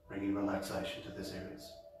 bringing relaxation to those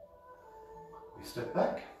areas. We step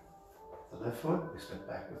back, the left foot, we step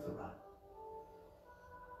back with the right.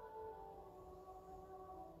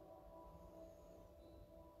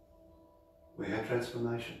 We have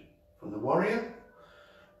transformation from the warrior,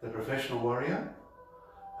 the professional warrior,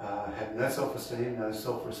 had no self-esteem, no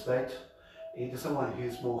self-respect, into someone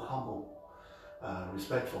who's more humble,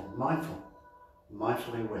 respectful, mindful,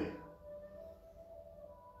 mindfully aware,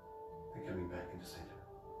 and coming back into centre.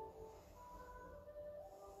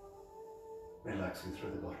 Relaxing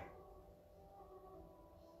through the body.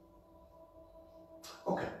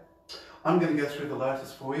 Okay, I'm going to go through the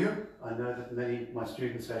lotus for you. I know that many of my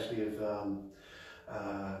students actually have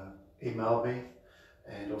emailed me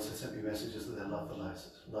and also sent me messages that they love the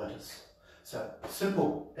lotus. So,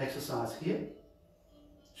 simple exercise here.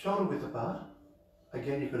 Shoulder width apart.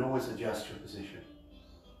 Again, you can always adjust your position.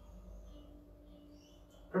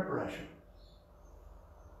 Preparation.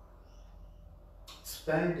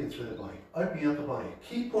 Expanding through the body, opening up the body.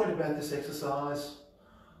 Key point about this exercise,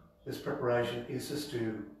 this preparation, is just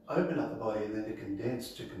to open up the body and then to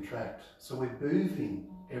condense, to contract. So we're moving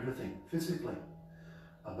everything, physically,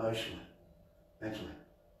 emotionally, mentally.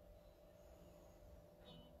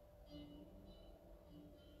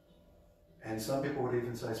 And some people would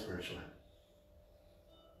even say spiritually.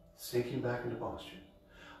 Sinking back into posture.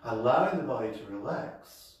 Allowing the body to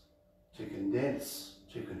relax, to condense,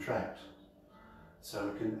 to contract, so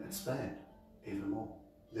it can expand even more.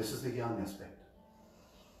 This is the yang aspect.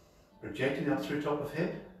 Projecting up through top of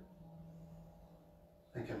head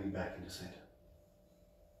and coming back into center.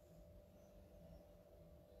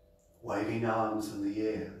 Waving arms in the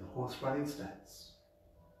air, the horse running stance.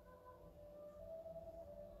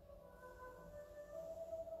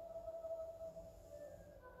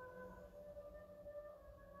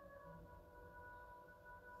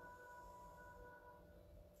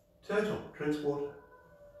 Turtle, treads water.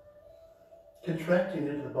 Contracting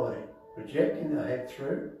into the body, projecting the head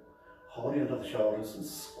through, holding onto the shoulders and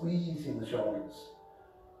squeezing the shoulders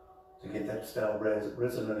to get that stale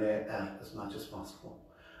resonant air out as much as possible.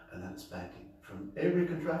 And then expanding. From every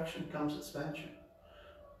contraction comes expansion.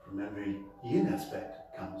 From every yin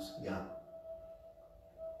aspect comes yang.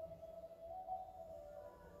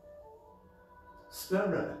 Snow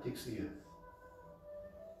rabbit digs the earth.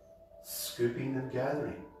 Scooping and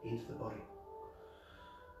gathering into the body.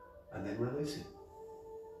 And then releasing.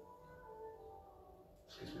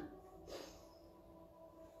 Excuse me.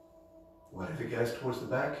 Whatever goes towards the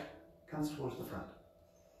back comes towards the front.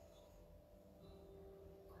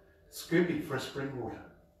 Scooping for spring water.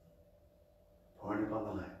 Pouring upon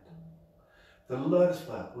the land. The lotus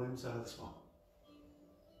flower blooms out of the swamp.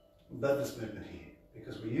 Love this movement here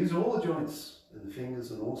because we use all the joints in the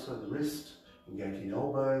fingers and also the wrist, engaging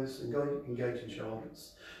elbows and engaging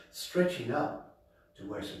shoulders. Stretching up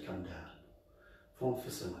to actually come down. Full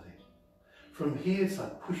facility. From here it's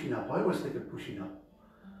like pushing up. I always think of pushing up.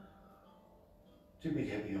 Two big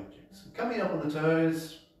heavy objects. Coming up on the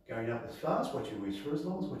toes, going up as fast what you wish for as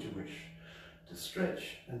long as what you wish. To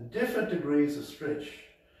stretch. And different degrees of stretch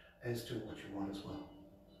as to what you want as well.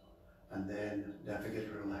 And then don't forget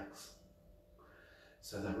to relax.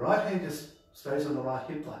 So the right hand just stays on the right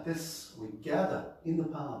hip like this. We gather in the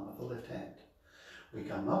palm of the left hand. We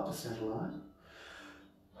come up to center line.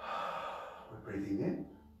 We're breathing in.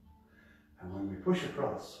 And when we push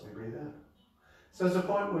across, we breathe out. So there's a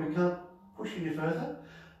point where we can't push any further.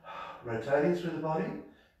 Rotating through the body,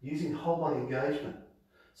 using whole body engagement.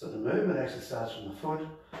 So the movement actually starts from the foot,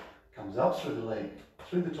 comes up through the leg,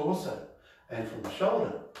 through the torso, and from the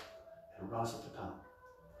shoulder, and rise up the palm.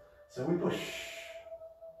 So we push,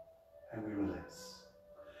 and we release.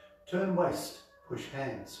 Turn waist, push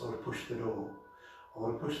hands, or to push the door,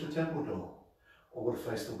 or to push the temple door, or to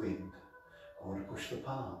face the wind, or to push the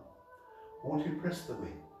palm, or to press the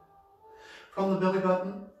wind. From the belly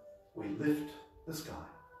button, we lift the sky.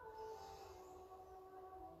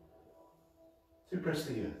 To press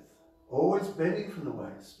the earth. Always bending from the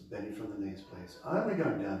waist, bending from the knees, please. Only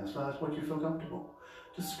going down as far as what you feel comfortable.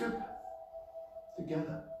 To scoop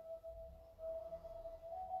together.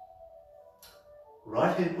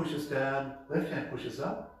 Right hand pushes down, left hand pushes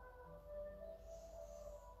up.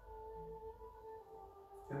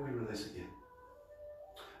 then we release again.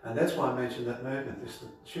 And that's why I mentioned that movement, this the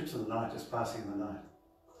ships in the night, just passing in the night.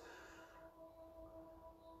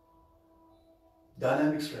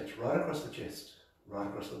 Dynamic stretch right across the chest, right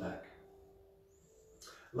across the back.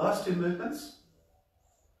 Last two movements.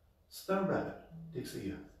 Snow rabbit digs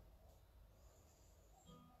the earth.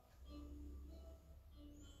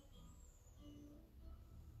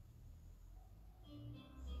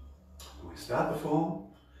 When we start the form,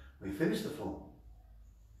 we finish the form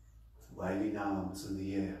with waving arms in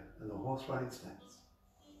the air and the horse riding stance.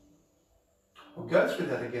 I'll go through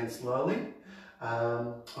that again slowly.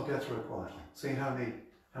 I'll go through it quietly. See how many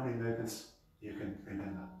movements you can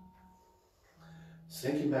remember.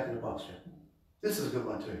 Sinking back into posture. This is a good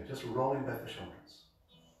one too, just rolling back the shoulders.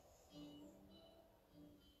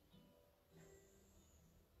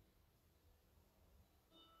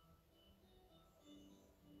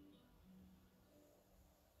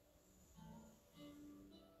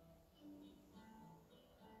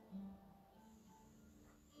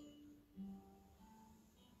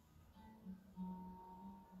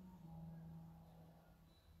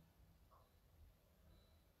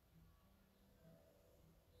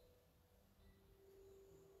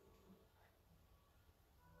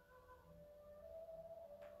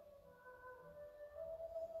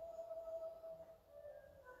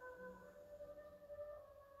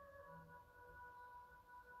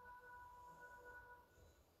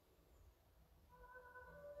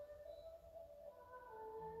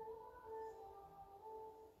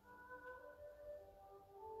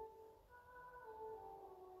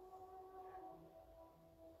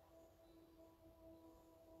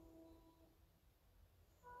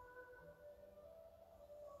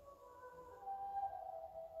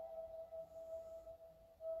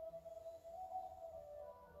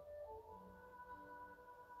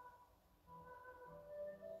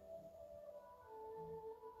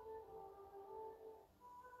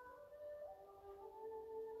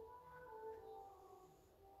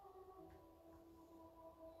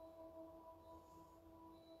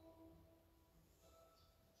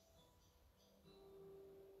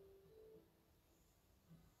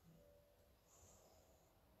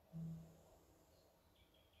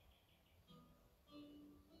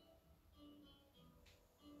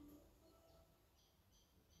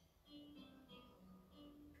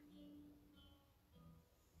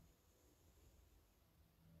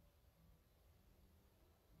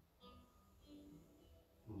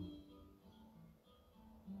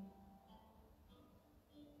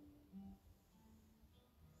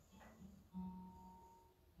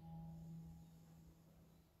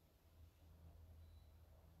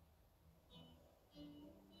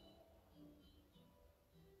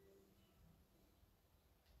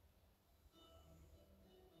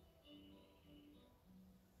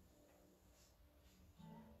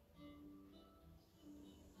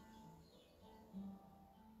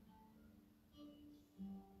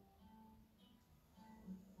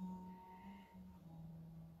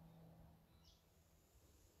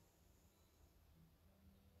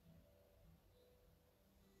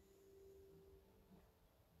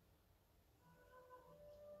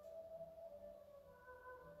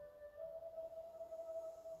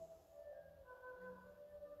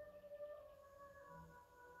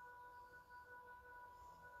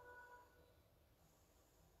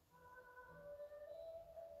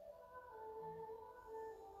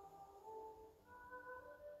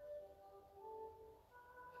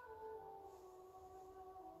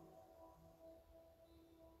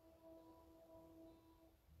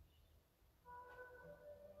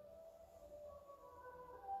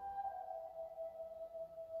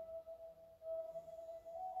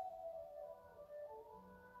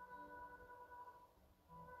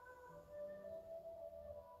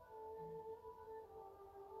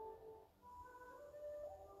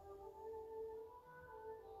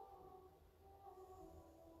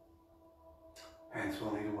 Hands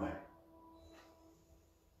will lead away.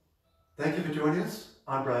 Thank you for joining us.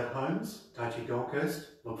 I'm Brad Holmes, Tai Chi Gold Coast.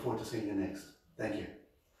 Look forward to seeing you next. Thank you.